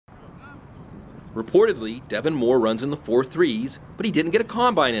Reportedly, Devin Moore runs in the 4.3s, but he didn't get a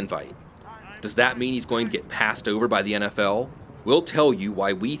combine invite. Does that mean he's going to get passed over by the NFL? We'll tell you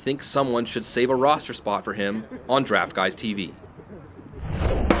why we think someone should save a roster spot for him on Draftguys TV.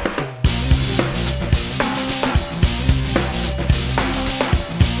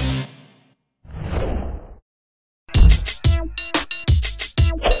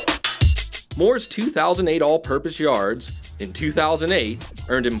 Moore's 2008 all-purpose yards in 2008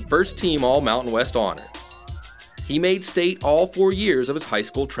 earned him first-team All-Mountain West honors. He made state all 4 years of his high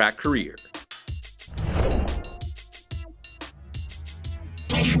school track career.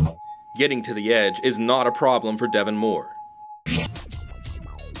 Getting to the edge is not a problem for Devin Moore.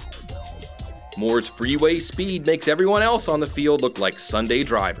 Moore's freeway speed makes everyone else on the field look like Sunday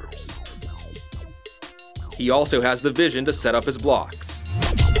drivers. He also has the vision to set up his blocks.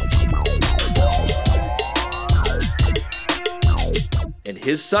 And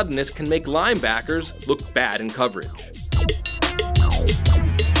his suddenness can make linebackers look bad in coverage.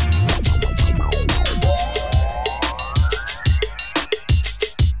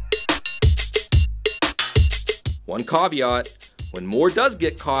 One caveat, when Moore does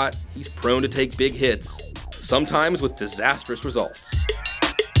get caught, he's prone to take big hits, sometimes with disastrous results.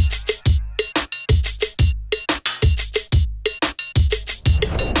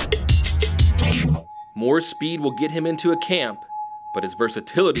 Moore's speed will get him into a camp, but his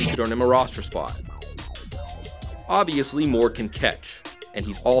versatility could earn him a roster spot. Obviously, Moore can catch, and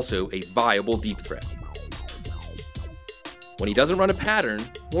he's also a viable deep threat. When he doesn't run a pattern,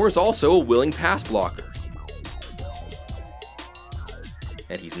 Moore is also a willing pass blocker.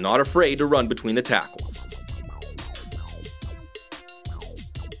 And he's not afraid to run between the tackles.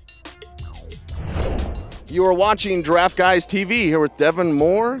 You are watching Draftguys TV here with Devin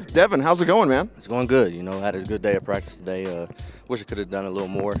Moore. Devin, how's it going, man? It's going good. You know, I had a good day of practice today. Wish I could have done a little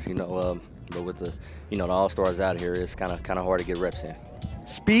more. But with the, the all-stars out here, it's kind of hard to get reps in.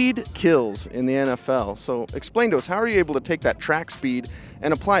 Speed kills in the NFL. So explain to us, how are you able to take that track speed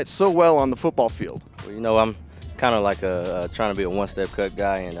and apply it so well on the football field? Well, I'm kind of like trying to be a one-step cut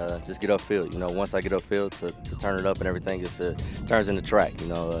guy and just get upfield. Once I get upfield to turn it up and everything, just turns into track.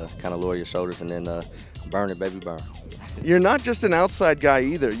 Kind of lower your shoulders and then burn it, baby, burn. You're not just an outside guy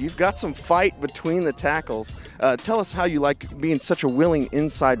either. You've got some fight between the tackles. Tell us how you like being such a willing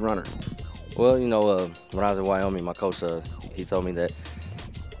inside runner. Well, when I was in Wyoming, my coach, he told me that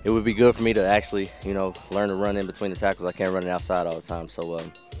it would be good for me to actually, learn to run in between the tackles. I can't run it outside all the time. So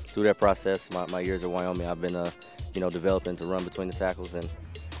through that process, my years at Wyoming, I've been, developing to run between the tackles, and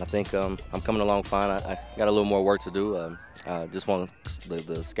I think I'm coming along fine. I got a little more work to do. Just want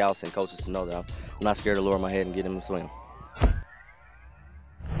the scouts and coaches to know that I'm not scared to lower my head and get in between them.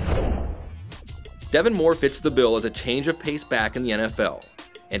 Devin Moore fits the bill as a change of pace back in the NFL,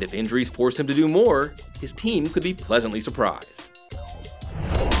 and if injuries force him to do more, his team could be pleasantly surprised.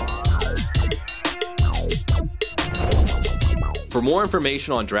 For more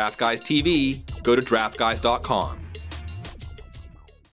information on Draftguys TV, go to draftguys.com.